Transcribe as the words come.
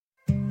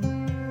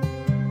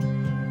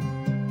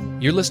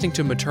You're listening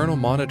to Maternal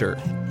Monitor.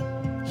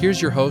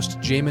 Here's your host,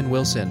 Jamin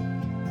Wilson.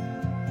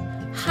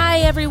 Hi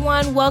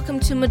everyone, welcome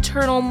to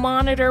Maternal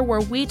Monitor,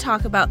 where we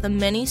talk about the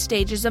many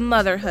stages of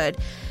motherhood.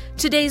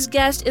 Today's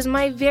guest is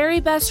my very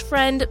best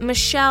friend,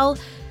 Michelle.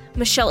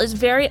 Michelle is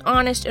very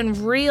honest and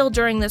real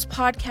during this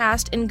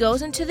podcast and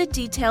goes into the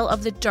detail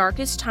of the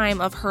darkest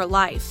time of her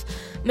life.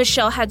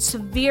 Michelle had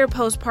severe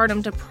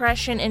postpartum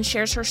depression and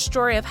shares her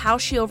story of how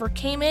she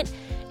overcame it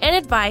and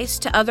advice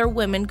to other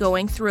women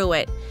going through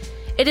it.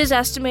 It is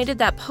estimated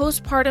that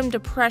postpartum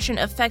depression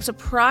affects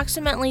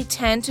approximately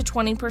 10 to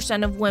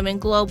 20% of women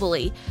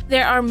globally.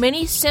 There are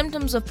many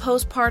symptoms of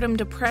postpartum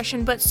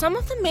depression, but some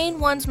of the main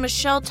ones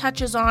Michelle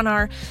touches on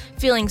are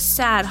feeling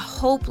sad,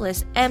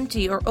 hopeless,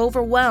 empty, or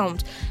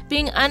overwhelmed,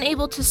 being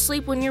unable to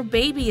sleep when your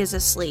baby is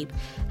asleep,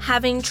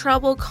 having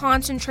trouble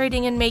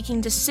concentrating and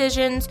making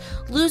decisions,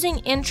 losing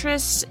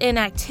interests in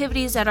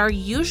activities that are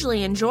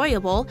usually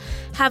enjoyable,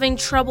 having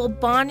trouble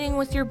bonding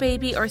with your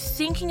baby, or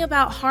thinking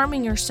about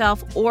harming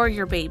yourself or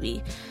your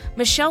baby.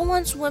 Michelle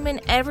wants women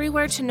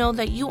everywhere to know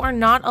that you are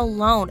not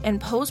alone,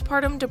 and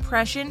postpartum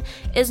depression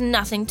is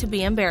nothing to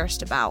be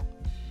embarrassed about.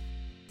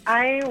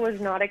 I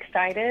was not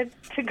excited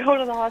to go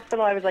to the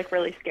hospital. I was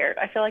really scared.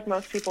 I feel like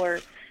most people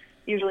are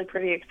usually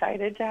pretty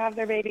excited to have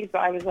their babies, but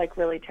I was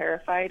really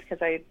terrified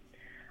because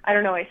I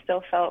don't know, I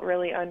still felt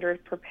really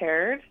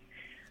underprepared.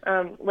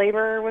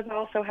 Labor was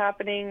also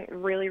happening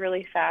really,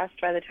 really fast.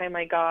 By the time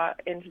I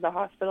got into the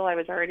hospital, I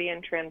was already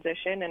in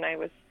transition, and I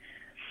was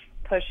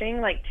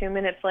pushing 2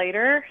 minutes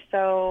later.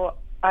 So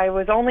I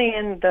was only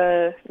in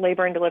the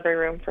labor and delivery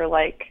room for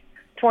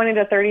 20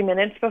 to 30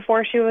 minutes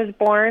before she was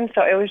born.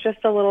 So it was just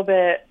a little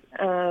bit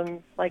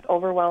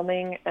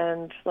overwhelming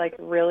and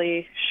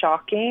really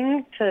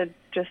shocking to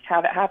just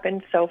have it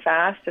happen so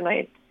fast. And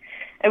it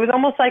was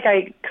almost like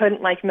I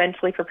couldn't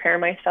mentally prepare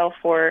myself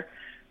for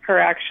her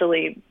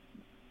actually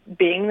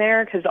being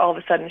there, because all of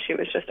a sudden she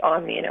was just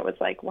on me, and it was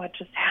what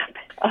just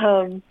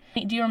happened?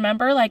 Do you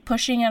remember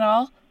pushing at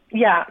all?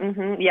 Yeah,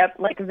 yep,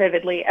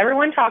 vividly.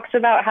 Everyone talks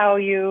about how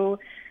you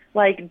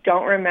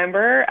don't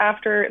remember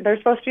after. There's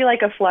supposed to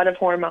be a flood of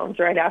hormones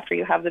right after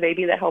you have the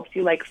baby that helps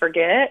you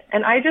forget,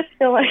 and I just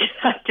feel like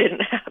that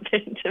didn't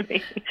happen to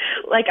me.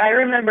 I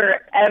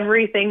remember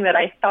everything that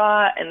I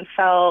thought and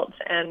felt,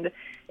 and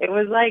it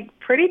was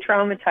pretty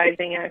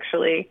traumatizing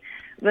actually.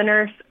 The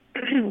nurse,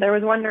 there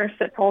was one nurse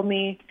that told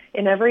me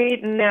in every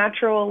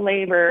natural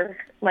labor,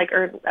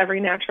 or every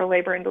natural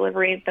labor and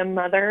delivery, the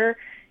mother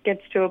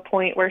gets to a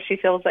point where she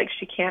feels like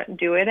she can't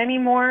do it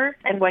anymore.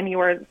 And when you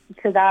are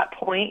to that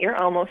point, you're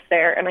almost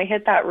there. And I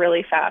hit that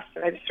really fast.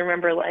 And I just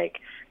remember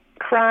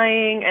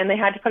crying, and they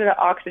had to put an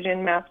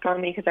oxygen mask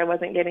on me because I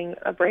wasn't getting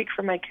a break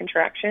from my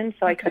contractions.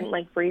 So I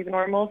couldn't breathe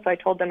normal. So I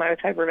told them I was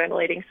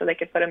hyperventilating so they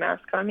could put a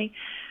mask on me.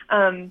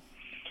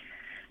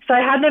 So I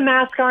had the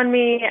mask on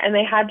me, and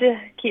they had to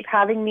keep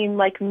having me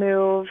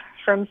move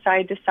from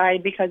side to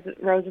side because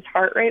Rose's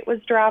heart rate was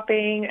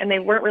dropping, and they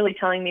weren't really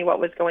telling me what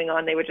was going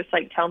on. They would just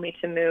tell me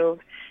to move,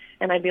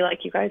 and I'd be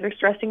like, "You guys are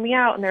stressing me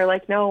out." And they're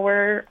like, "No,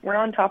 we're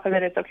on top of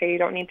it. It's okay. You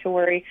don't need to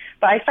worry."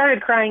 But I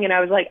started crying, and I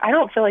was like, "I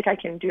don't feel like I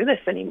can do this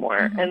anymore."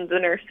 Mm-hmm. And the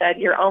nurse said,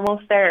 "You're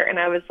almost there." And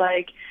I was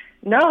like,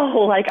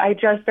 "No, I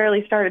just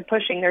barely started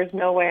pushing. There's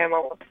no way I'm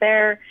almost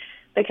there."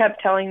 They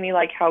kept telling me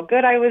how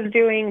good I was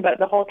doing, but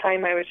the whole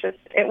time I was just,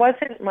 it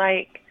wasn't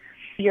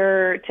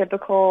your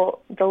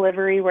typical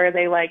delivery where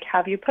they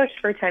have you push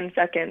for 10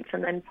 seconds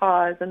and then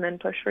pause and then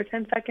push for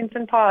 10 seconds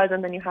and pause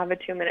and then you have a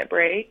 2-minute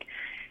break.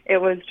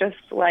 It was just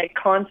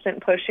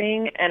constant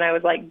pushing, and I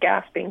was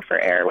gasping for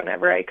air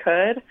whenever I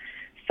could.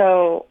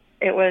 So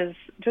it was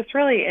just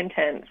really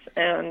intense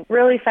and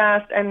really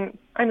fast. And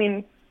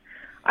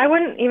I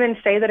wouldn't even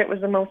say that it was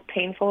the most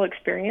painful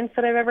experience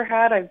that I've ever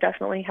had. I've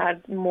definitely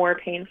had more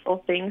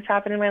painful things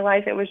happen in my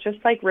life. It was just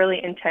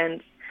really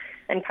intense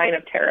and kind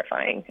of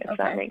terrifying, if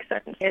that makes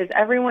sense. Is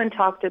everyone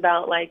talked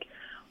about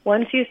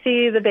once you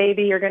see the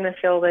baby, you're going to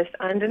feel this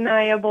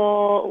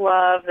undeniable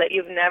love that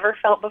you've never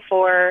felt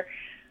before.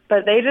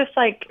 But they just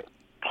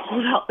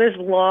pulled out this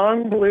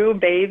long blue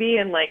baby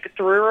and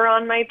threw her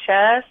on my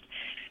chest,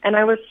 and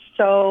I was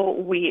so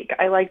weak.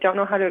 I don't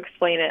know how to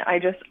explain it.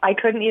 I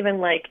couldn't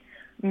even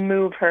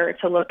move her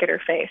to look at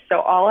her face. So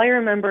all I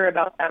remember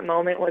about that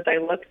moment was I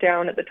looked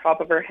down at the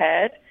top of her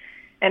head,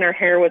 and her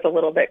hair was a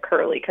little bit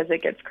curly because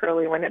it gets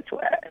curly when it's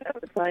wet. And I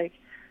was like,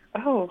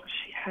 "Oh,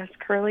 she has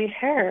curly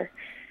hair."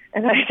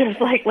 And I just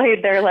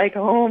laid there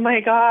 "Oh my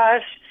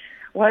gosh,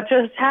 what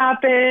just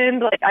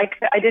happened?"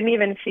 I didn't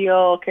even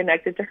feel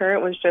connected to her.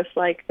 It was just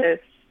this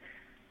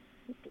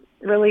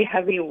really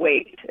heavy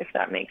weight, if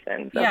that makes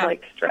sense, of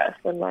stress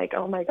and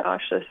 "Oh my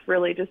gosh, this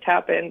really just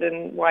happened,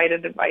 and why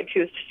did I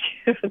choose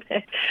to do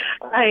this?"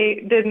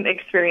 I didn't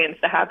experience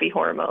the happy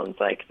hormones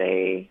like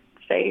they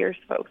say you're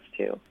supposed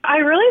to. I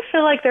really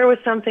feel like there was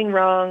something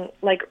wrong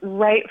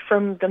right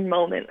from the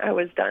moment I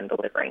was done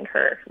delivering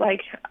her.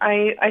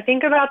 I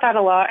think about that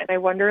a lot, and I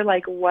wonder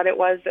what it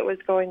was that was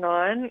going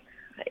on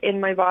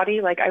in my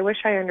body. I wish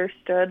I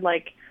understood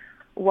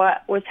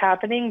what was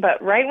happening,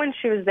 but right when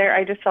she was there,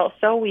 I just felt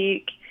so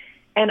weak.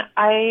 And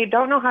I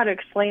don't know how to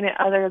explain it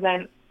other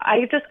than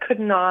I just could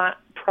not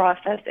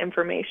process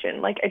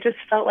information. Like, I just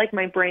felt like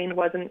my brain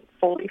wasn't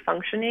fully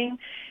functioning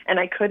and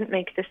I couldn't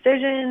make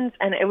decisions.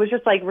 And it was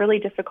just like really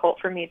difficult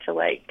for me to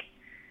like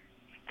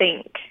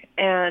think.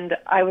 And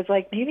I was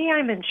like, maybe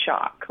I'm in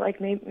shock. Like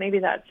maybe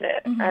that's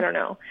it. Mm-hmm. I don't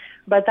know.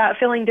 But that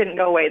feeling didn't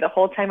go away. The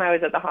whole time I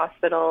was at the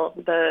hospital,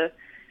 the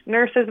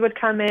nurses would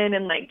come in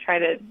and like try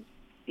to,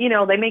 you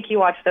know, they make you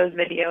watch those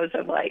videos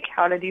of like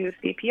how to do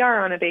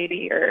CPR on a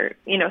baby or,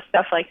 you know,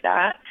 stuff like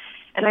that.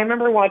 And I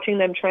remember watching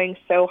them trying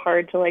so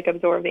hard to like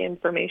absorb the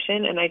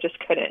information, and I just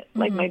couldn't. Mm-hmm.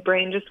 Like my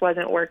brain just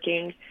wasn't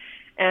working,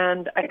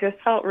 and I just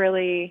felt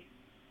really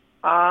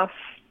off,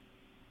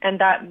 and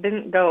that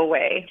didn't go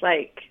away.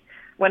 Like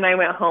when I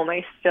went home,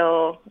 I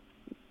still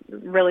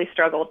really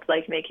struggled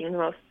like making the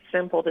most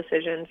simple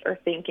decisions or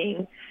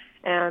thinking.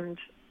 And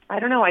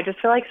I don't know, I just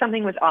feel like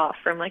something was off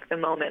from like the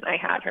moment I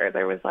had her.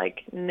 There was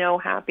like no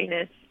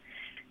happiness.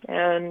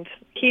 And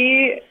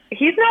he's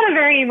not a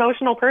very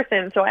emotional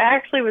person, so I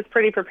actually was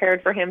pretty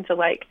prepared for him to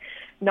like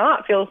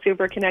not feel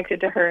super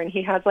connected to her. And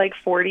he has like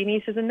 40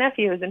 nieces and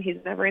nephews, and he's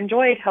never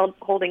enjoyed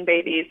holding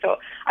babies. So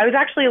I was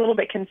actually a little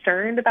bit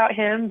concerned about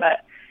him,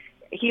 but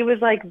he was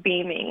like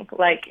beaming,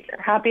 like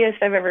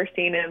happiest I've ever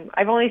seen him.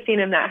 I've only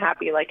seen him that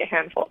happy like a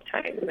handful of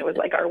times. And it was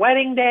like our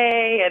wedding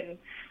day and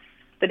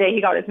the day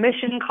he got his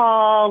mission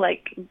call.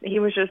 Like he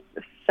was just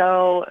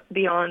so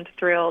beyond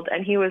thrilled,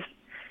 and he was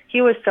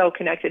so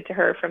connected to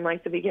her from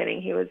like the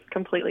beginning. He was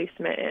completely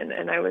smitten,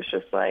 and I was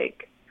just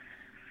like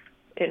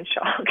in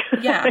shock.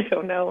 Yeah. I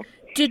don't know.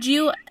 Did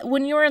you,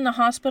 when you were in the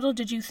hospital,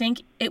 did you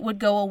think it would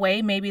go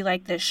away, maybe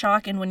like this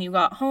shock, and when you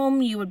got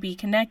home you would be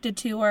connected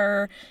to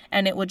her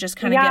and it would just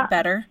kind of get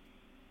better?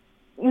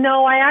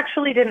 No, I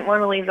actually didn't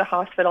want to leave the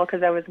hospital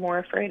because I was more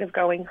afraid of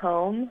going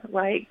home.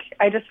 Like,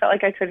 I just felt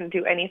like I couldn't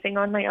do anything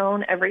on my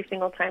own. Every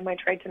single time I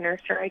tried to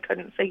nurse her, I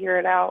couldn't figure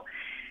it out.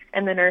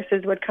 And the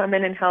nurses would come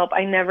in and help.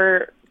 I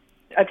never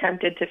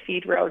attempted to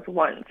feed Rose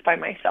once by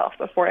myself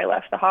before I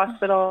left the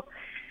hospital.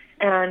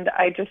 And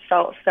I just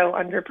felt so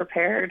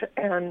underprepared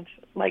and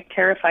like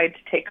terrified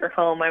to take her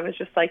home. I was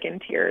just like in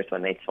tears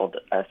when they told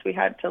us we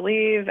had to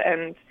leave.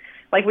 And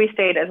like we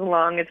stayed as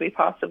long as we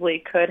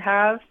possibly could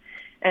have.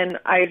 And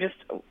I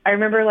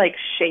remember like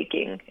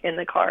shaking in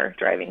the car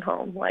driving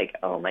home. Like,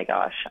 oh my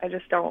gosh, I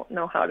just don't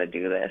know how to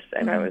do this.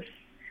 And I was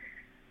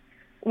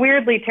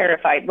weirdly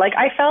terrified. Like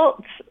I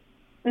felt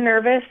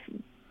nervous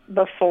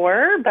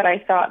before, but I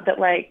thought that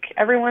like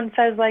everyone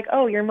says like,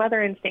 oh, your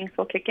mother instincts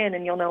will kick in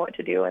and you'll know what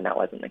to do, and that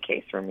wasn't the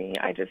case for me.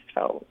 I just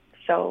felt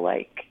so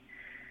like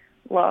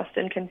lost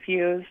and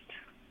confused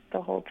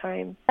the whole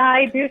time.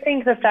 I do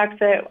think the fact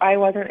that I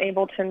wasn't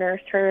able to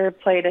nurse her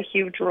played a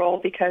huge role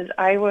because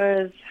I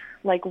was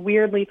like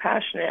weirdly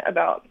passionate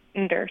about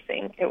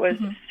nursing. It was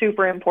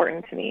super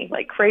important to me,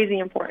 like crazy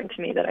important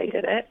to me that I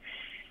did it.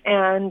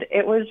 And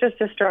it was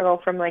just a struggle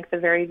from like the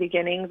very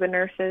beginning. The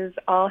nurses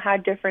all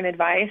had different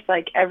advice.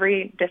 Like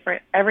every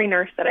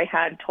nurse that I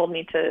had told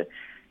me to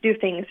do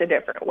things a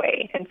different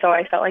way. And so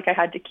I felt like I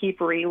had to keep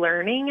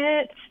relearning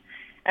it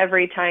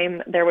every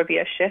time there would be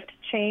a shift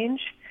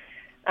change.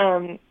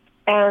 And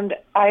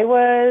I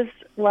was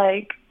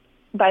like,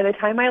 by the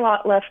time I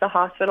left the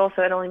hospital,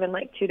 so it had only been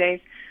like 2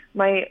 days,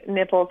 my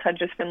nipples had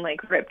just been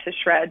like ripped to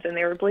shreds and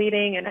they were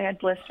bleeding, and I had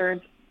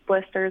blisters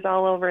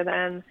all over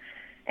them.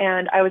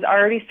 And I was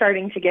already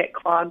starting to get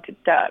clogged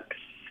ducts,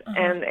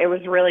 and it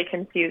was really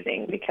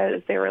confusing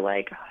because they were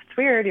like, oh, it's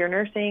weird, you're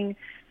nursing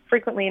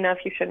frequently enough,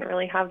 you shouldn't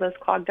really have those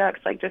clogged ducts,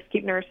 like just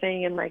keep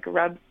nursing and like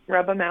rub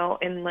them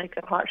out in like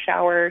a hot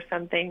shower or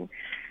something.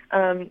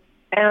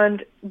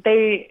 And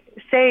they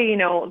say, you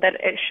know, that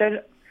it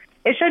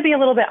should be a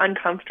little bit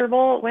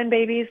uncomfortable when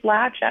babies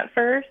latch at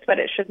first, but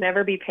it should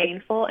never be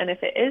painful. And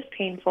if it is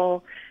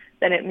painful,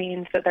 then it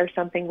means that there's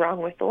something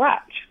wrong with the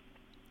latch.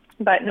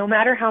 But no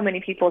matter how many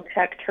people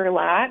checked her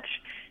latch,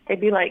 they'd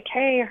be like,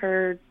 hey,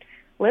 her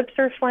lips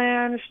are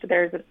flanged,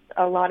 there's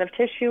a lot of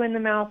tissue in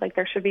the mouth, like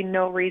there should be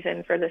no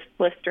reason for this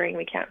blistering,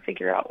 we can't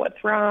figure out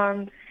what's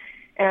wrong.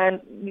 And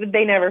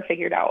they never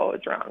figured out what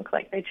was wrong.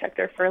 Like they checked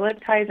her for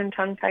lip ties and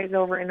tongue ties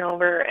over and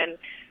over, and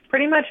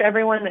pretty much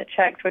everyone that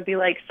checked would be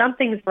like,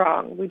 something's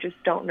wrong, we just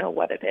don't know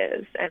what it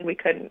is, and we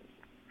couldn't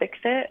fix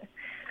it.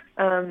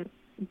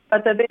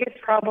 But the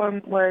biggest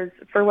problem was,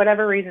 for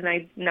whatever reason,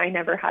 I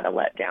never had a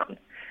letdown.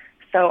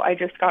 So I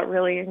just got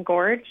really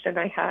engorged, and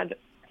I had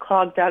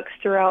clogged ducts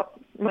throughout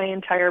my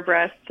entire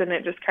breasts, and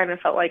it just kind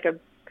of felt like a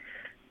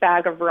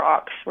bag of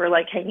rocks were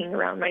like hanging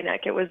around my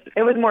neck. It was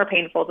more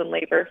painful than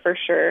labor for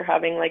sure,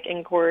 having like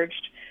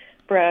engorged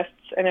breasts.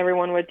 And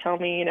everyone would tell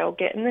me, you know,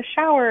 get in the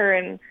shower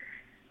and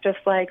just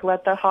like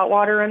let the hot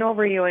water run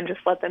over you and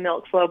just let the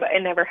milk flow. But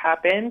it never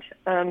happened.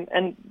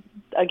 And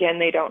again,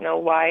 they don't know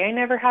why I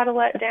never had a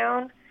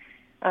letdown.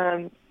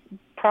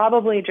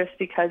 Probably just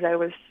because I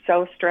was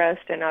so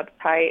stressed and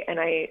uptight, and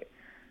I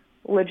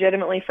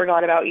legitimately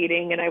forgot about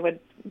eating, and I would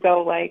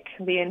go like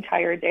the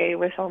entire day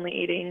with only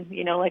eating,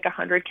 you know, like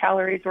 100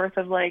 calories worth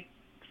of like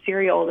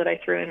cereal that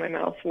I threw in my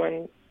mouth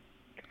 1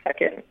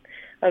 second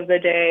of the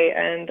day,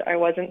 and I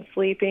wasn't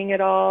sleeping at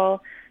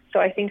all. So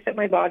I think that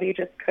my body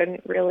just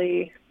couldn't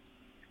really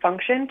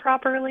function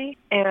properly.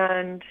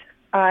 And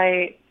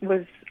I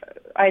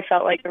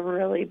felt like a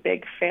really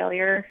big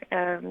failure.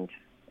 And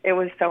it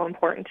was so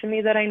important to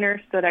me that I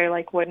nursed that I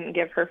wouldn't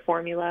give her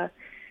formula.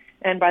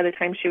 And by the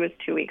time she was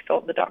 2 weeks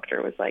old, the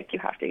doctor was like, you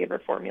have to give her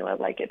formula.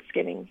 It's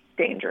getting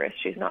dangerous.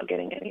 She's not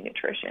getting any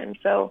nutrition.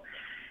 So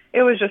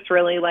it was just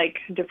really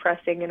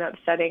depressing and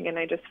upsetting. And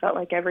I just felt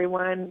like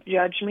everyone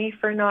judged me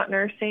for not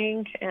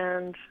nursing.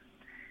 And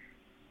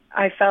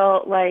I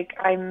felt like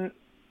I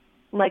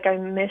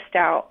missed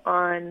out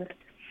on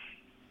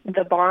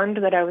the bond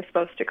that I was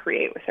supposed to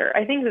create with her.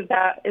 I think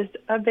that is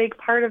a big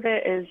part of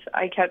it. Is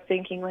I kept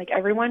thinking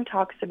everyone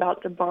talks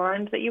about the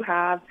bond that you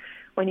have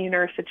when you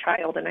nurse a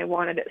child, and I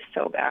wanted it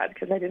so bad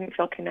because I didn't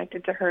feel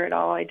connected to her at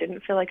all. I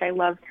didn't feel like I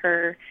loved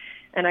her,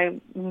 and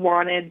I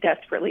wanted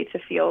desperately to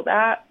feel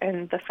that.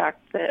 And the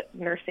fact that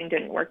nursing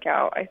didn't work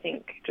out, I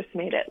think, just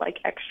made it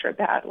extra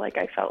bad.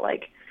 I felt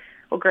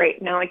well,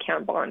 great, now I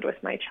can't bond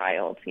with my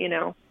child,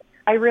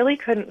 I really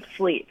couldn't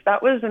sleep.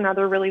 That was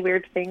another really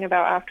weird thing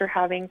about after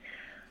having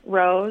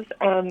Rose.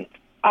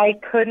 I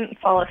couldn't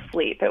fall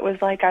asleep. It was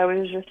I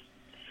was just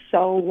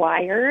so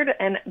wired.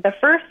 And the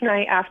first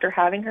night after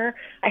having her,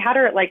 I had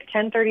her at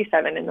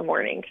 10:37 in the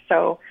morning.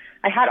 So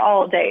I had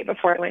all day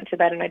before I went to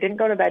bed, and I didn't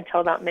go to bed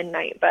till about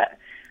midnight. But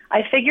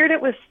I figured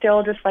it was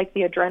still just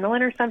the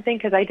adrenaline or something,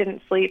 because I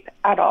didn't sleep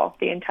at all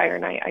the entire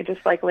night. I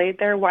just laid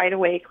there wide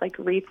awake,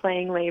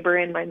 replaying labor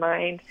in my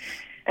mind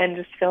and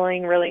just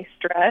feeling really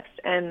stressed,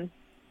 and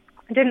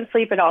didn't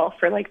sleep at all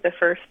for the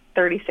first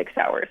 36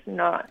 hours,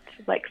 not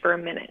for a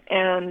minute.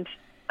 And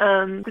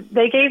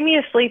they gave me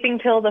a sleeping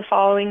pill the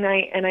following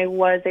night, and I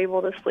was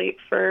able to sleep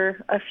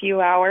for a few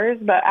hours.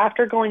 But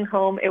after going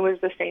home, it was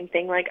the same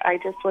thing. I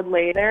just would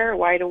lay there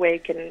wide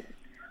awake, and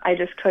I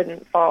just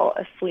couldn't fall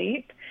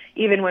asleep.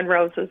 Even when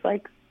Rose was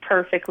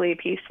perfectly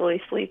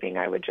peacefully sleeping,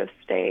 I would just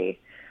stay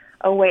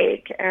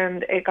awake.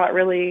 And it got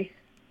really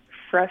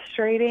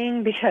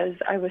frustrating because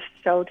I was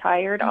so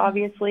tired,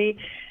 obviously,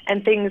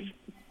 and things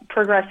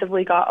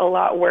progressively got a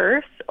lot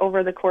worse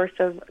over the course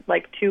of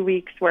 2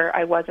 weeks where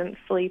I wasn't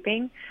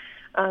sleeping,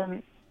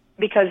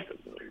 because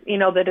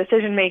the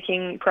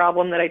decision-making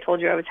problem that I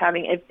told you I was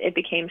having, it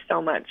became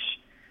so much,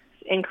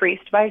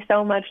 increased by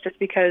so much, just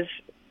because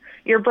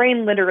your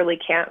brain literally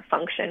can't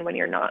function when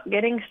you're not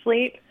getting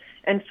sleep.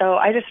 And so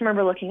I just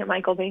remember looking at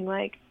Michael being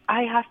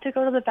I have to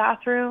go to the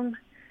bathroom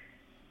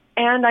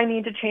and I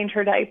need to change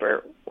her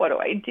diaper. What do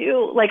I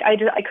do?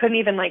 I couldn't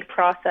even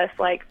process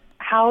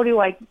how do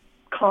I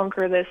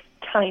conquer this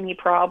tiny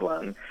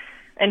problem?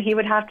 And he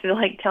would have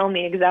to tell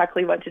me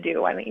exactly what to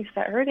do. Why don't you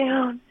set her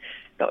down,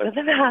 go to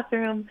the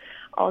bathroom,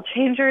 I'll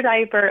change her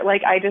diaper.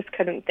 I just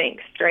couldn't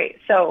think straight.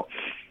 So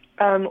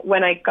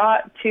when I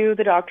got to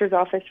the doctor's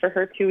office for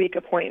her 2-week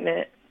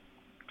appointment,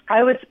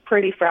 I was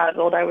pretty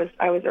frazzled. I was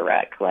a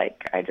wreck.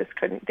 I just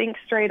couldn't think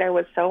straight. I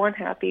was so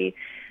unhappy.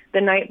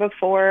 The night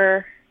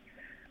before,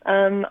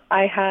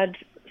 I had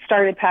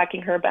started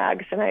packing her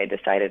bags, and I had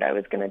decided I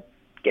was going to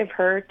give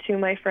her to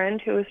my friend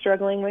who was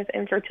struggling with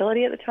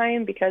infertility at the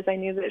time, because I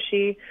knew that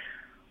she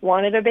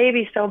wanted a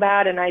baby so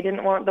bad, and I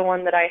didn't want the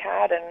one that I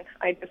had, and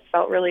I just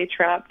felt really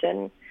trapped.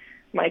 And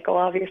Michael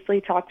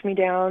obviously talked me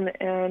down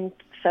and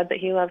said that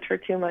he loved her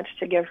too much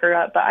to give her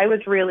up, but I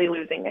was really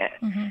losing it.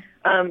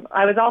 Mm-hmm.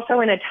 I was also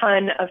in a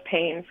ton of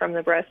pain from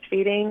the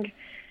breastfeeding.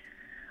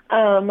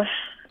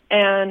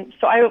 And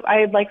so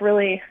I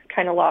really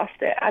kind of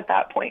lost it at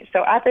that point.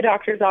 So at the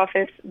doctor's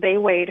office, they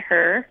weighed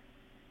her.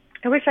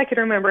 I wish I could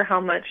remember how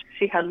much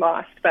she had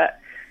lost, but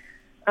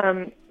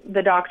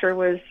the doctor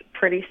was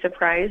pretty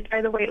surprised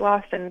by the weight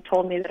loss and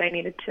told me that I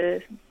needed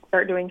to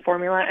start doing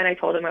formula, and I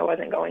told him I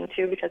wasn't going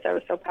to because I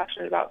was so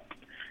passionate about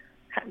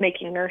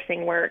making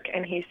nursing work.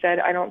 And he said,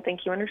 I don't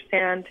think you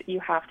understand. You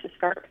have to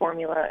start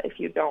formula. If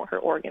you don't, her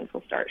organs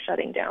will start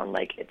shutting down.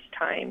 It's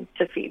time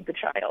to feed the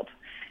child.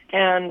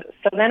 And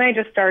so then I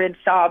just started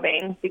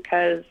sobbing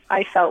because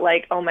I felt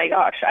oh my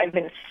gosh, I've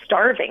been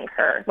starving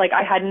her.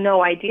 I had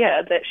no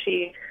idea that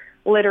she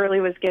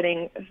literally was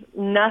getting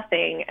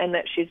nothing and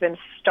that she's been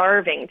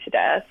starving to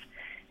death.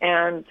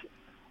 And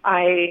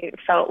I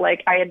felt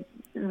like I had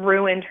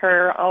ruined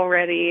her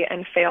already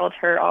and failed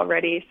her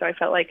already. So I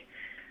felt like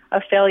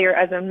a failure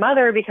as a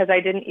mother because I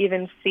didn't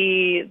even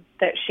see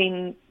that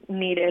she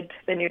needed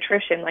the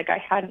nutrition. I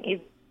hadn't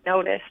even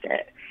noticed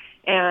it.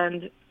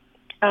 And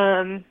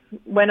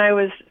when I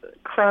was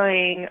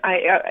crying,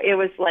 it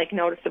was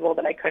noticeable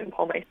that I couldn't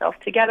pull myself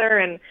together.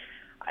 And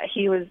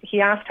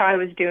he asked how I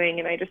was doing,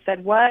 and I just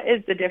said, what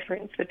is the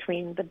difference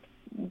between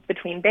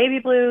baby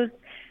blues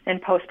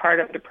and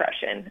postpartum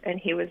depression? And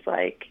he was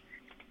like,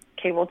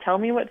 okay, well, tell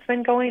me what's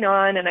been going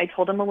on. And I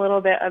told him a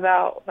little bit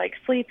about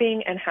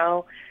sleeping and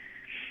how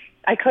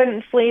I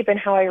couldn't sleep and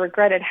how I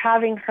regretted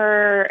having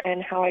her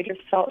and how I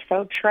just felt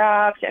so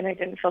trapped and I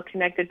didn't feel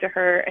connected to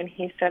her. And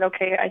he said,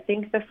 okay, I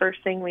think the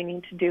first thing we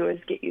need to do is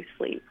get you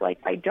sleep.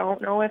 I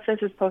don't know if this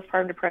is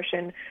postpartum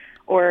depression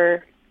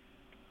or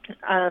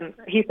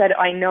he said,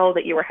 I know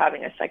that you were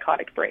having a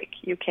psychotic break.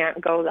 You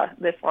can't go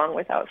this long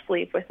without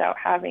sleep, without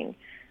having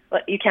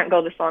you can't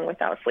go this long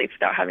without sleep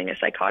without having a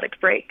psychotic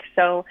break.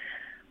 So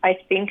I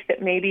think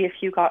that maybe if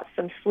you got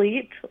some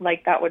sleep,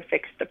 like that would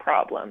fix the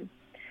problem.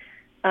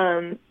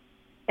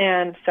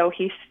 And so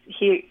he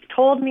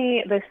told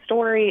me the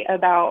story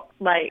about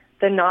like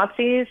the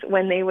Nazis,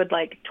 when they would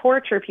like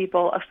torture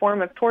people. A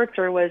form of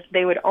torture was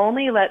they would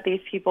only let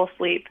these people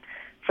sleep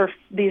for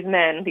these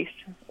men, these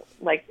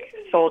like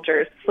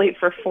soldiers, sleep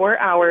for 4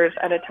 hours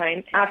at a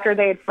time. After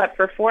they had slept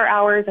for 4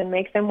 hours, and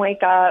make them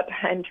wake up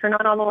and turn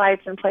on all the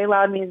lights and play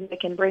loud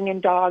music and bring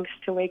in dogs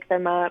to wake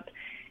them up.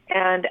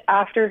 And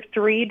after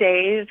 3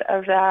 days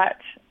of that,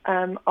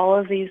 all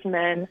of these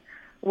men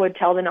would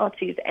tell the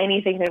Nazis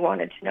anything they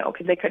wanted to know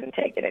because they couldn't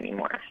take it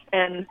anymore.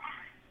 And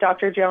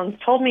Dr. Jones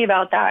told me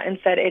about that and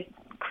said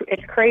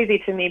it's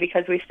crazy to me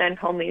because we send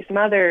home these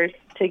mothers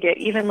to get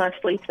even less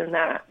sleep than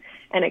that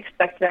and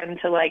expect them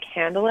to like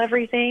handle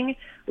everything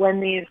when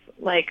these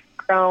like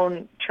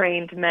grown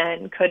trained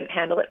men couldn't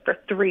handle it for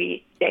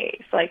 3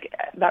 days. Like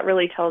that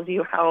really tells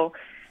you how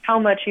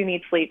much you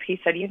need sleep.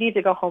 He said you need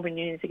to go home and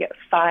you need to get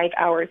 5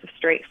 hours of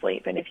straight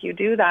sleep. And if you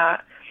do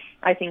that,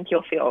 I think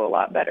you'll feel a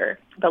lot better.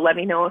 But let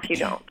me know if you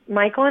don't.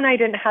 Michael and I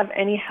didn't have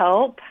any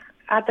help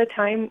at the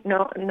time.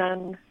 No,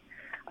 none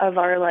of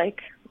our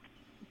like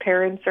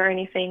parents or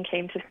anything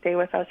came to stay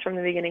with us from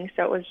the beginning.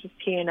 So it was just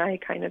he and I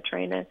kind of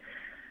trying to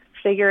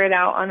figure it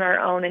out on our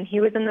own. And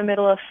he was in the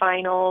middle of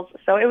finals.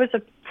 So it was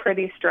a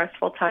pretty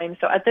stressful time.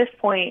 So at this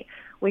point,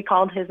 we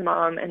called his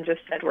mom and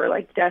just said, we're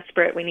like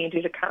desperate. We need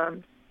you to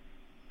come.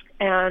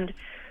 And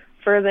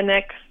for the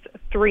next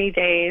 3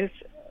 days,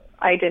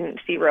 I didn't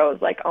see Rose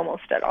like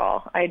almost at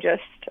all. I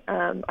just,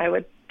 I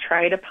would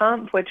try to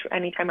pump, which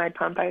anytime I'd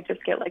pump, I'd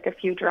just get like a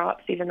few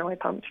drops, even though I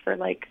pumped for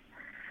like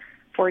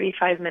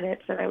 45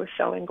 minutes and I was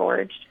so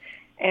engorged.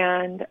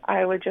 And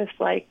I would just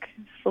like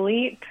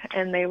sleep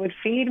and they would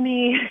feed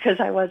me because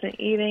I wasn't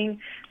eating.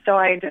 So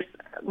I just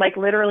like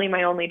literally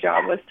my only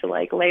job was to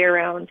like lay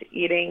around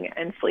eating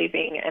and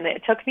sleeping. And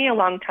it took me a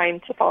long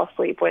time to fall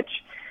asleep, which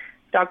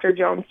Dr.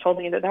 Jones told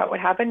me that would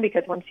happen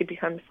because once you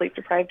become sleep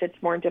deprived, it's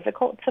more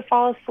difficult to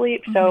fall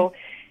asleep. Mm-hmm. So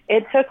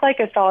it took like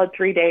a solid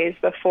 3 days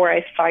before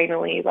I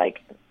finally like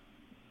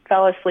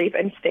fell asleep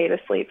and stayed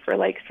asleep for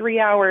like 3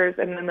 hours.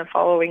 And then the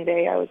following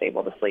day I was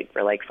able to sleep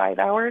for like 5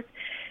 hours.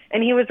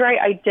 And he was right.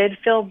 I did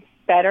feel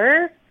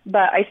better,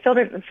 but I still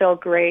didn't feel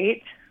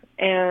great.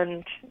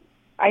 And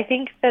I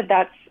think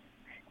that's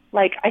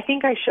like, I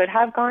think I should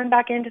have gone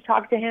back in to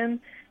talk to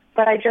him,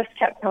 but I just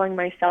kept telling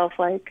myself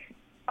like,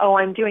 oh,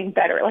 I'm doing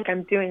better. Like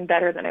I'm doing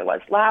better than I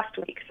was last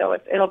week. So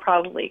it'll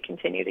probably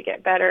continue to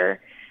get better.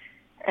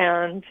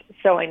 And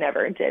so I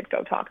never did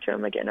go talk to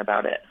him again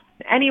about it.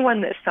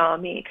 Anyone that saw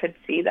me could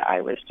see that I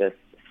was just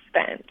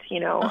spent, you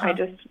know. Uh-huh. I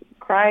just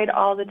cried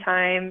all the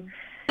time.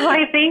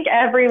 I think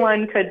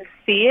everyone could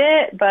see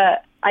it,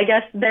 but I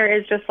guess there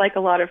is just like a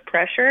lot of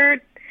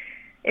pressure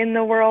in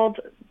the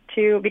world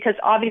too, because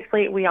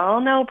obviously we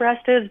all know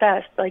breast is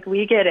best. Like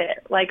we get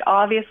it. Like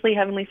obviously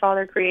Heavenly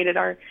Father created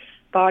our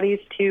bodies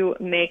to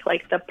make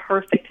like the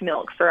perfect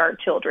milk for our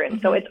children.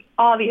 Mm-hmm. So it's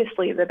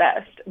obviously the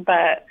best,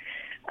 but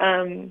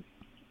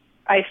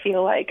I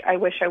feel like I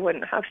wish I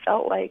wouldn't have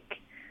felt like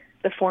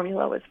the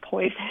formula was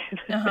poison,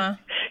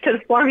 because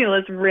formula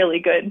is really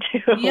good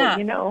too. Yeah.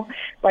 You know,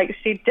 like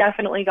she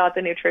definitely got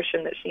the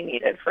nutrition that she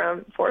needed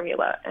from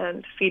formula,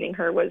 and feeding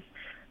her was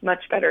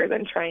much better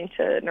than trying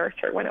to nurse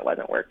her when it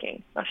wasn't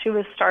working. She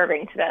was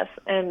starving to death,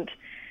 and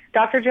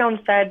Dr. Jones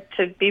said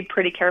to be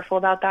pretty careful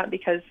about that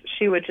because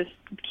she would just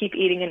keep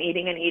eating and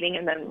eating and eating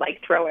and then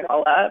like throw it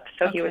all up.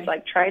 So he was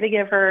like, try to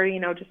give her,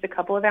 you know, just a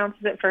couple of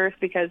ounces at first,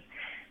 because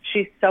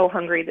she's so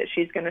hungry that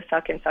she's going to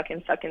suck and suck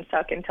and suck and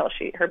suck until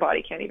her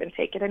body can't even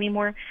take it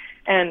anymore.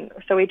 And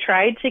so we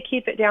tried to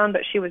keep it down,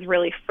 but she was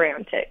really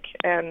frantic.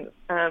 And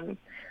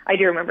I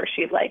do remember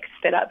she'd like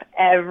spit up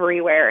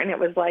everywhere, and it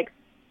was like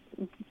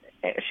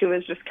she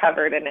was just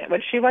covered in it. But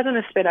she wasn't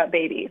a spit up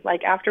baby.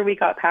 Like after we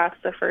got past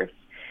the first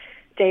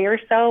day or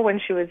so, when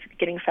she was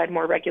getting fed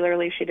more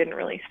regularly, she didn't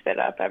really spit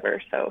up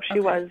ever. So she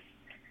was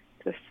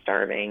just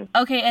starving.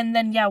 Okay, and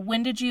then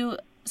when did you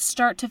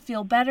start to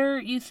feel better,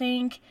 you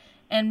think?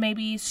 And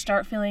maybe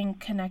start feeling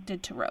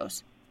connected to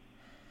Rose?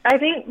 I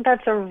think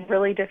that's a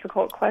really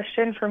difficult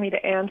question for me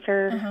to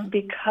answer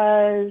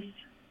because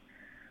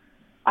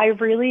I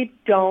really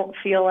don't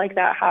feel like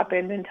that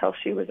happened until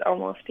she was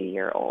almost a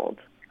year old.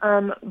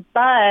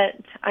 But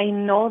I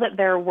know that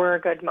there were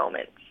good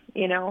moments,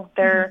 you know.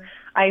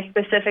 I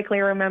specifically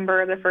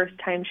remember the first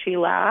time she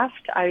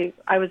laughed. I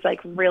was like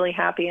really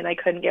happy, and I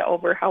couldn't get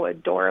over how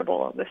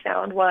adorable the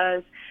sound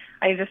was.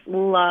 I just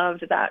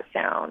loved that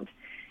sound.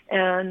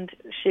 And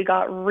she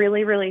got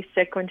really, really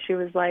sick when she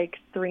was like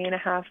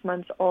 3.5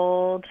 months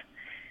old.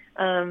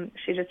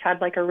 She just had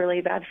like a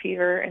really bad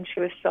fever, and she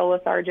was so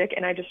lethargic.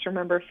 And I just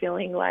remember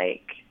feeling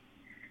like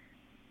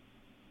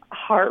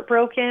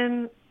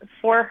heartbroken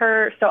for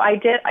her. So I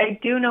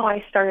do know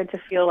I started to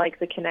feel like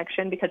the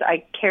connection because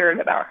I cared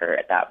about her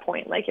at that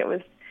point. Like it was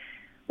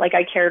like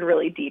I cared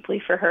really deeply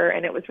for her,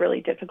 and it was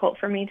really difficult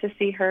for me to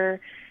see her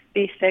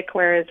be sick.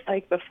 Whereas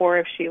like before,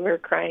 if she were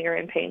crying or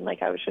in pain,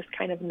 like I was just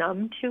kind of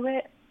numb to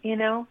it. you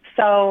know?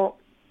 So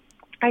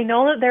I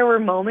know that there were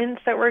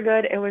moments that were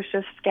good. It was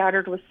just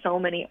scattered with so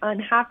many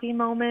unhappy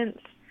moments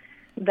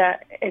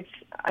that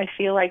I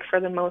feel like for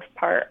the most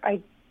part,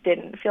 I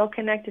didn't feel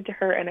connected to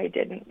her and I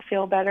didn't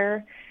feel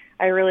better.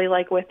 I really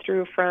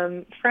withdrew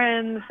from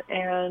friends,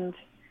 and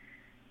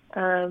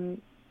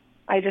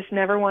I just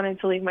never wanted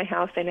to leave my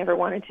house. I never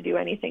wanted to do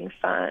anything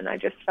fun. I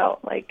just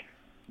felt like,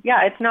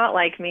 yeah, it's not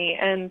like me.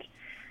 And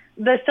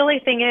the silly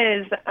thing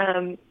is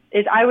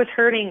I was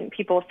hurting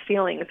people's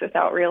feelings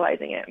without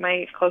realizing it.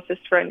 My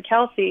closest friend,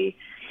 Kelsey,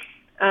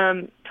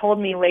 told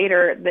me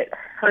later that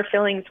her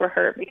feelings were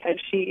hurt because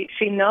she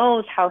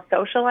knows how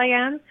social I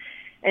am,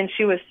 and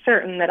she was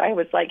certain that I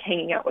was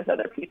hanging out with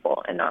other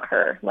people and not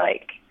her.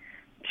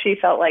 She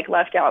felt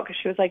left out because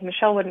she was like,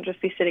 Michelle wouldn't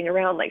just be sitting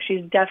around.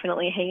 She's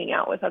definitely hanging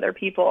out with other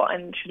people,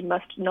 and she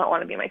must not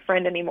want to be my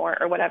friend anymore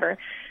or whatever.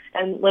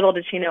 And little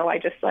did she know, I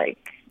just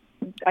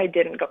I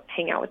didn't go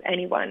hang out with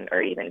anyone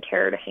or even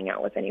care to hang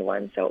out with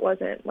anyone. So it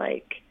wasn't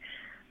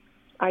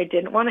I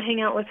didn't want to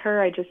hang out with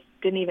her. I just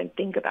didn't even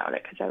think about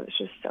it because I was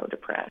just so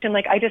depressed. And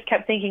I just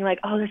kept thinking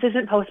oh, this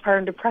isn't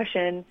postpartum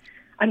depression.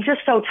 I'm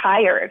just so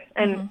tired.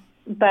 And,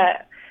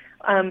 but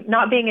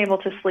not being able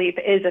to sleep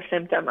is a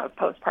symptom of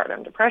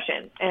postpartum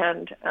depression.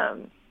 And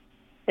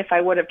if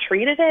I would have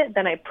treated it,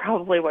 then I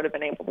probably would have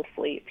been able to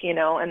sleep,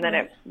 and then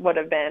it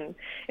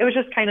was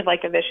just kind of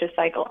like a vicious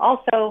cycle.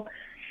 Also,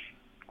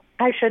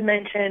 I should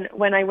mention,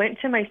 when I went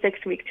to my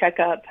 6-week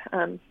checkup,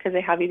 because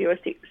they have you do a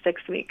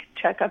 6-week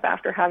checkup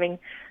after having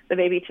the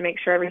baby to make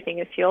sure everything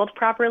is healed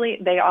properly,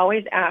 they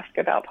always ask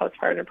about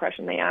postpartum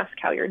depression. They ask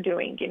how you're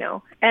doing,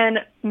 And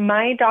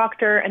my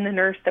doctor and the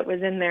nurse that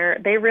was in there,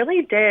 they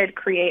really did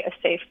create a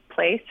safe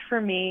place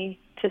for me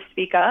to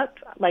speak up.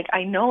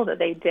 I know that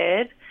they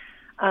did.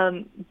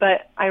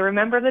 But I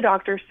remember the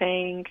doctor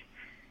saying,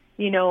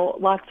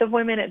 lots of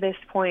women at this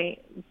point,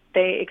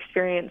 they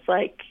experience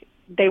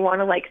they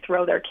want to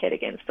throw their kid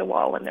against the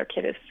wall when their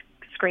kid is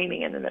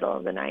screaming in the middle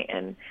of the night.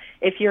 And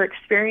if you're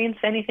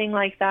experiencing anything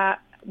like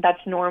that,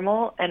 that's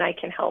normal, and I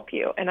can help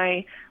you. And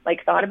I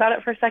thought about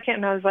it for a second,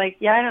 and I was like,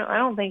 yeah, I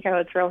don't think I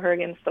would throw her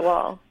against the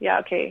wall. Yeah,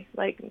 okay.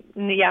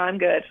 Yeah, I'm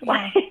good.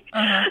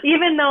 Yeah.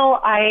 Even though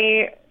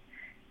I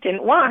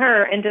didn't want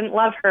her and didn't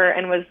love her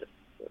and was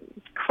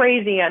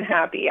crazy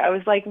unhappy, I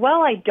was like,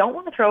 well, I don't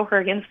want to throw her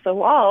against the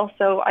wall,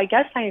 so I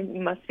guess I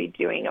must be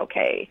doing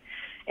okay.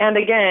 And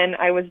again,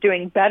 I was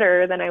doing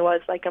better than I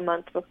was a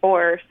month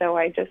before, so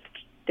I just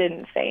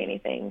didn't say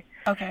anything.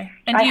 Okay.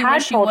 And do you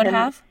wish you would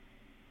have?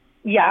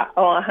 Yeah,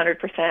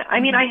 100%. I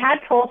mean, I had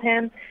told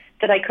him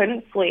that I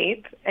couldn't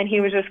sleep, and he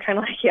was just kind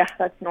of yeah,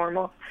 that's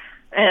normal.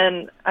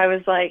 And I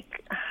was like,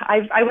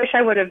 I wish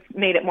I would have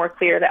made it more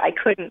clear that I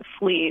couldn't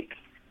sleep,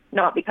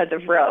 not because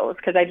of Rose,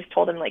 because I just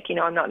told him,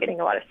 I'm not getting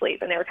a lot of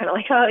sleep. And they were kind of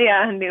oh,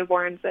 yeah,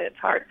 newborns, it's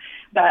hard.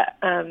 But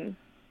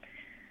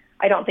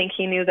I don't think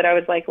he knew that I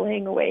was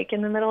laying awake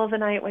in the middle of the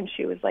night when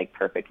she was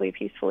perfectly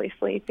peacefully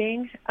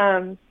sleeping.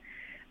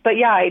 But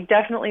yeah, I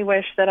definitely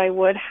wish that I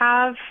would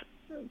have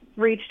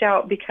reached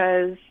out,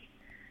 because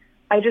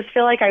I just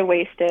feel I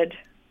wasted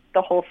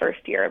the whole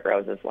first year of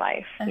Rose's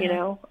life.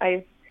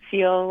 I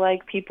feel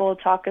people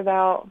talk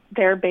about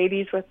their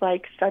babies with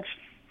such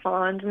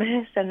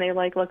fondness, and they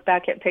look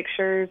back at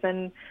pictures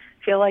and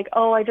feel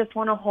oh, I just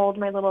want to hold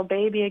my little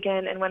baby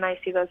again. And when I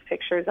see those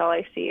pictures, all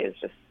I see is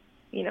just,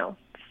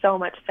 so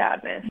much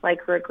sadness,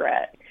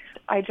 regret.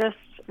 I just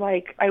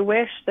I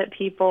wish that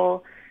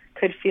people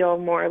could feel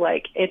more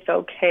it's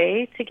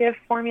okay to give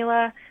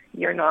formula.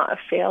 You're not a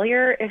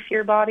failure if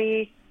your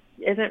body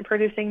isn't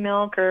producing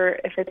milk or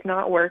if it's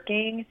not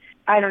working.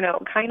 I don't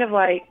know,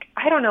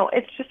 I don't know.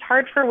 It's just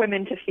hard for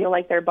women to feel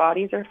their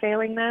bodies are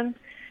failing them.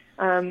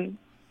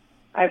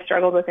 I've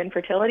struggled with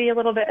infertility a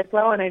little bit as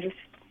well, and I just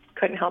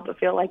couldn't help but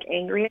feel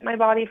angry at my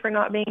body for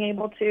not being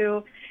able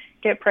to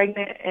get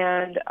pregnant.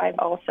 And I've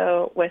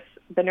also, with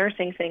the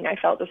nursing thing, I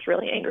felt just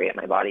really angry at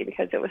my body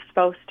because it was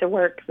supposed to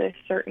work this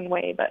certain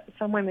way, but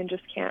some women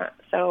just can't.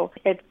 So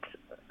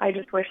I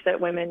just wish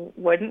that women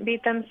wouldn't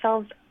beat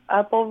themselves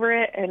up over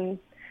it. And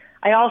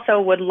I also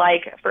would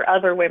like for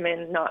other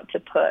women not to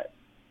put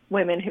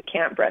women who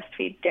can't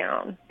breastfeed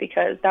down,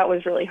 because that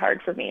was really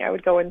hard for me. I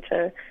would go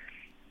into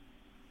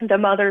the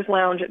mother's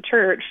lounge at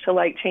church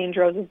to change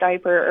Rose's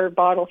diaper or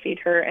bottle feed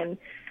her, and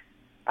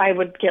I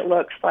would get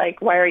looks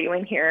why are you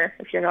in here?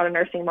 If you're not a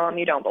nursing mom,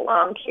 you don't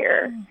belong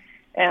here.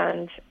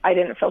 And I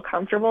didn't feel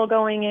comfortable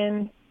going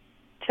in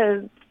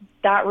to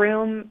that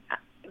room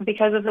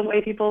because of the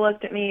way people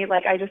looked at me.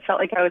 I just felt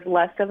I was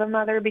less of a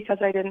mother because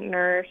I didn't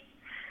nurse.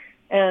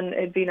 And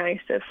it'd be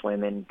nice if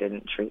women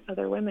didn't treat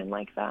other women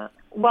like that.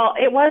 Well,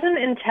 it wasn't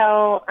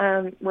until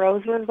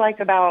Rose was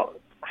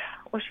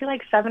was she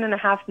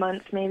 7.5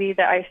 months maybe,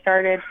 that I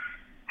started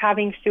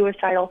having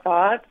suicidal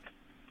thoughts.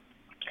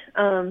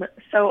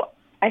 So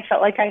I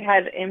felt I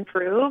had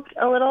improved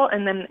a little,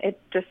 and then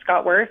it just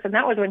got worse. And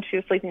that was when she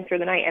was sleeping through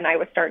the night and I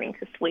was starting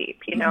to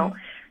sleep,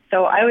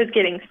 So I was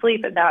getting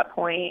sleep at that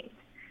point.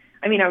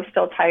 I mean, I was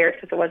still tired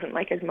because it wasn't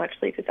as much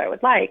sleep as I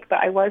would like, but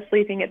I was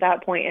sleeping at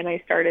that point, and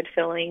I started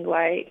feeling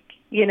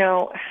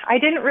I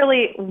didn't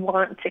really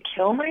want to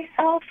kill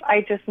myself.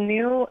 I just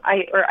knew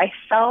I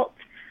felt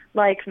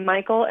like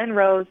Michael and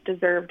Rose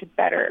deserved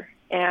better,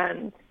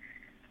 and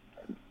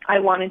I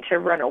wanted to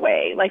run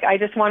away. Like, I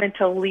just wanted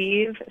to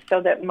leave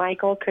so that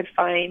Michael could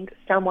find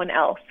someone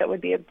else that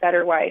would be a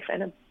better wife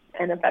and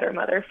a better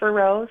mother for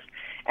Rose.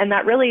 And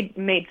that really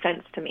made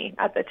sense to me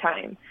at the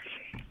time.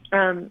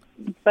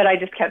 But I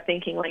just kept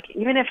thinking, like,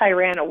 even if I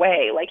ran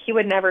away, like, he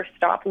would never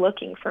stop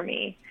looking for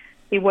me.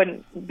 He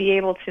wouldn't be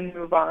able to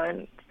move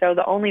on. So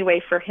the only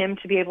way for him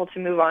to be able to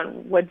move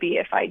on would be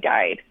if I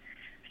died.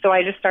 So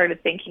I just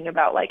started thinking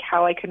about, like,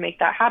 how I could make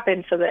that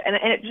happen so that, and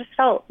it just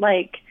felt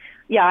like,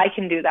 yeah, I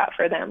can do that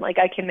for them. Like,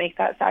 I can make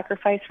that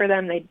sacrifice for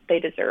them. They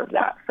deserve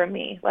that from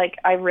me. Like,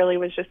 I really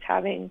was just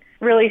having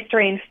really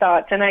strange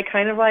thoughts, and I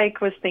kind of,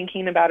 like, was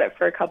thinking about it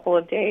for a couple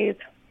of days.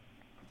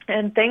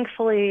 And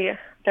thankfully,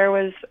 there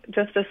was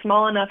just a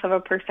small enough of a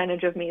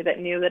percentage of me that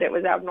knew that it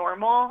was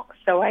abnormal.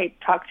 So I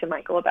talked to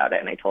Michael about it,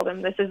 and I told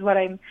him, this is what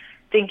I'm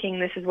thinking.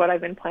 This is what I've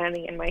been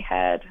planning in my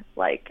head.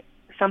 Like,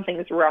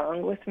 something's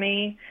wrong with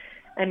me,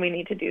 and we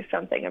need to do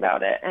something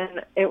about it.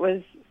 And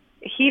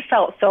he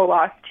felt so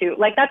lost too.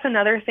 Like, that's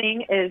another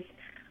thing is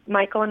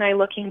Michael and I,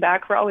 looking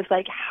back, we're always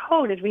like,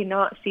 how did we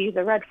not see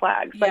the red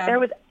flags? Yeah. Like, there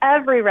was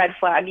every red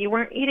flag. You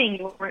weren't eating,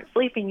 you weren't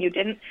sleeping, you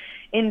didn't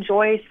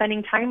enjoy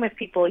spending time with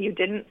people, you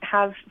didn't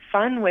have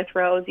fun with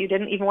Rose, you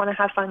didn't even want to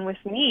have fun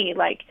with me.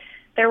 Like,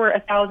 there were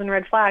 1,000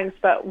 red flags.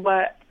 But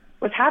what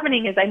was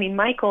happening is, I mean,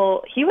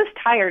 Michael, he was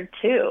tired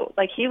too.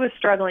 Like, he was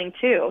struggling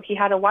too. He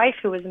had a wife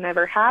who was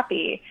never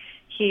happy.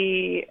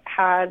 He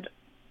had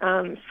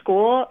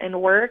school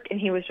and work, and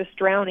he was just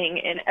drowning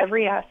in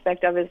every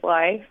aspect of his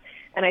life.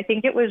 And I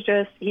think it was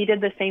just, he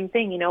did the same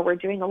thing. We're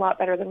doing a lot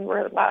better than we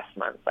were last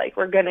month. Like,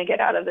 we're going to get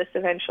out of this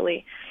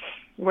eventually.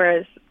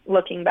 Whereas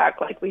looking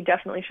back, like, we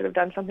definitely should have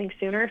done something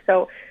sooner.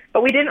 So,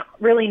 but we didn't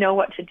really know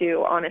what to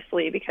do,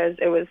 honestly, because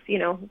it was,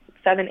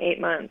 7-8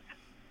 months.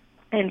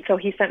 And so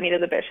he sent me to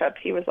the bishop.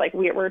 He was like,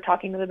 we're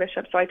talking to the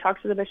bishop. So I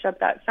talked to the bishop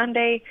that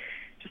Sunday,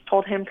 just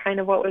told him kind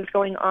of what was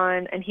going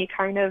on, and he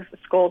kind of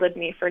scolded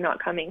me for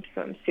not coming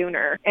to him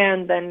sooner.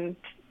 And then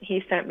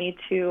he sent me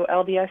to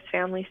LDS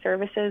Family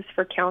Services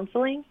for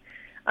counseling,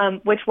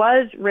 which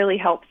was really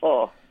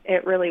helpful.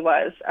 It really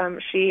was.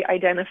 She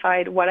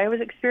identified what I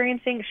was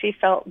experiencing. She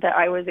felt that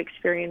I was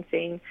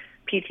experiencing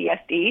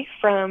PTSD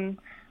from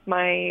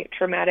my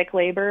traumatic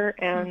labor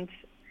and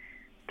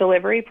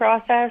delivery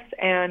process,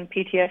 and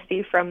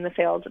PTSD from the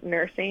failed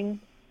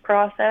nursing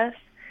process.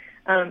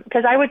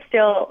 Because I would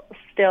still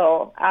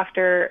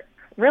after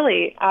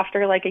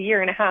like a year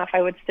and a half,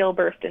 I would still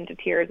burst into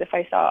tears if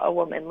I saw a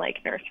woman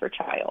like nurse her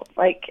child.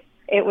 Like,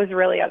 it was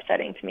really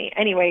upsetting to me.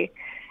 Anyway,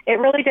 it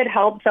really did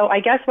help. So I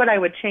guess what I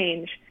would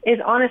change is,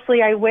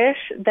 honestly, I wish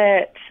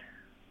that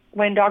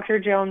when Dr.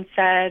 Jones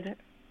said,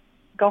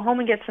 go home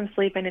and get some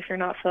sleep, and if you're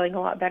not feeling a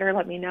lot better,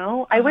 let me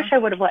know. I wish I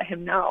would have let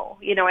him know.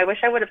 I wish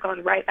I would have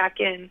gone right back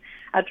in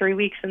at 3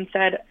 weeks and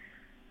said,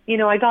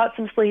 I got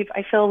some sleep,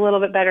 I feel a little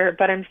bit better,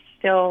 but I'm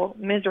still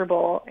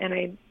miserable,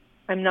 and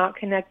I'm not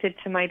connected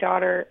to my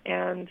daughter,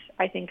 and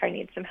I think I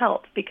need some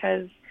help.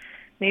 Because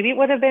maybe it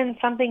would have been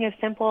something as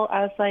simple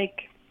as,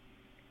 like,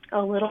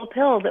 a little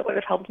pill that would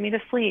have helped me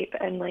to sleep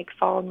and, like,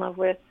 fall in love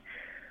with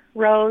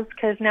Rose.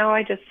 Because now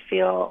I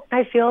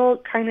feel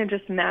kind of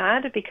just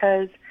mad,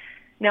 because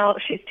now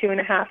she's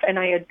 2.5 and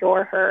I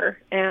adore her,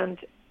 and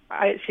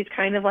she's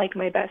kind of like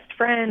my best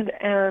friend,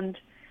 and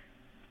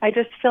I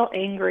just feel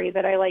angry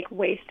that I, like,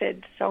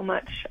 wasted so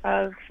much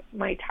of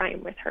my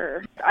time with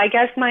her. I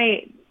guess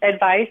my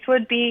advice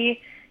would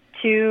be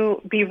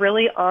to be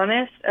really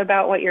honest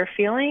about what you're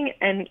feeling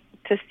and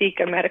to seek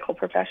a medical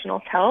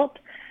professional's help.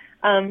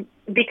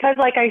 Because,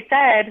 like I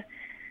said,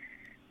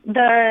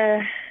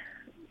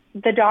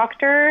 the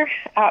doctor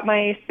at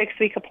my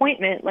 6-week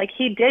appointment, like,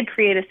 he did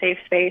create a safe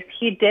space.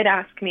 He did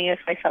ask me if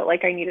I felt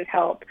like I needed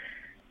help.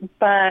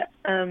 But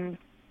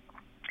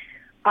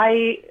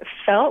I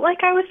felt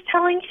like I was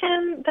telling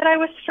him that I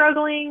was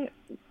struggling,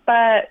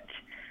 but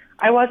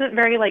I wasn't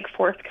very, like,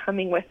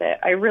 forthcoming with it.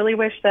 I really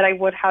wish that I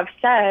would have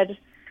said,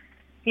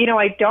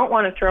 I don't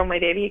want to throw my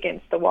baby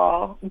against the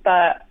wall,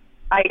 but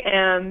I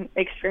am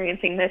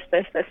experiencing this,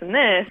 this, this, and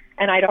this,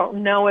 and I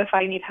don't know if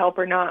I need help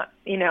or not.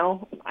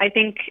 I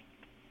think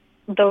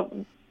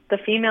the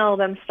female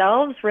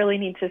themselves really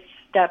need to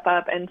step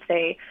up and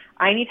say,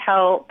 I need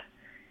help,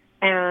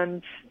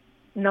 and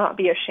not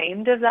be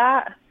ashamed of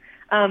that.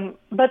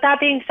 But that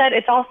being said,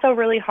 it's also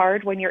really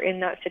hard when you're in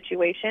that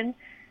situation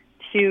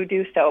to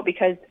do so,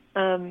 because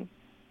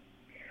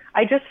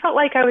I just felt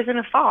like I was in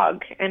a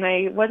fog and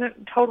I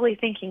wasn't totally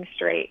thinking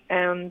straight,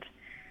 and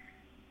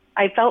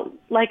I felt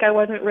like I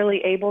wasn't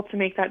really able to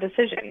make that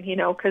decision,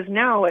 because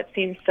now it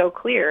seems so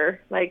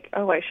clear, like,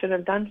 oh, I should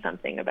have done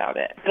something about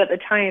it. But at the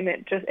time,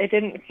 it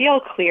didn't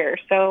feel clear.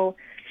 So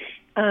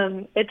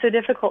it's a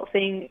difficult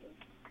thing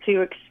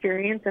to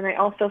experience, and I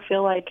also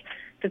feel like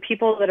the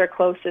people that are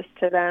closest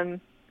to them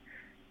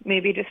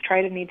maybe just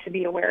need to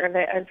be aware of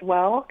it as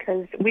well,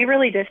 because we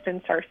really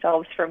distance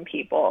ourselves from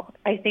people.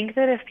 I think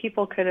that if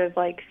people could have,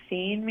 like,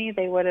 seen me,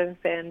 they would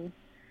have been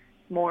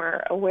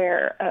more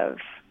aware of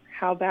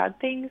how bad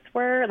things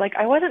were. Like,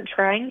 I wasn't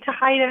trying to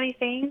hide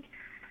anything,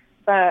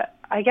 but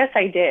I guess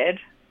I did.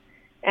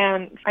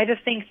 And I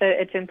just think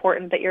that it's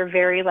important that you're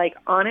very, like,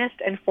 honest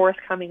and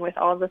forthcoming with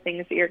all the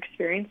things that you're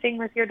experiencing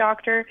with your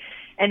doctor.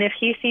 And if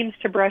he seems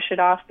to brush it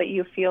off, but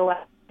you feel like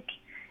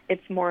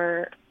it's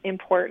more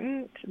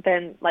important,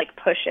 then, like,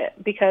 push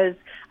it. Because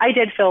I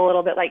did feel a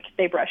little bit like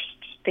they brushed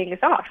things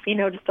off,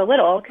 just a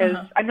little, because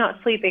I'm not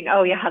sleeping.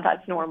 Oh, yeah,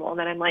 that's normal. And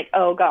then I'm like,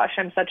 oh, gosh,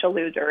 I'm such a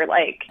loser.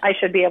 Like, I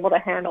should be able to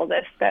handle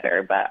this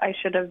better. But I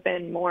should have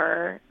been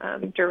more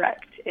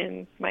direct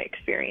in my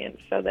experience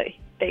so that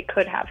they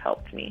could have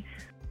helped me.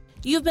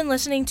 You've been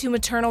listening to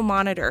Maternal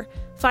Monitor.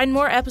 Find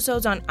more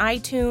episodes on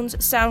iTunes,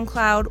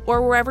 SoundCloud,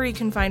 or wherever you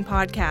can find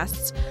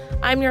podcasts.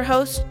 I'm your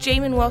host,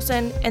 Jamin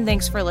Wilson, and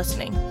thanks for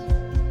listening.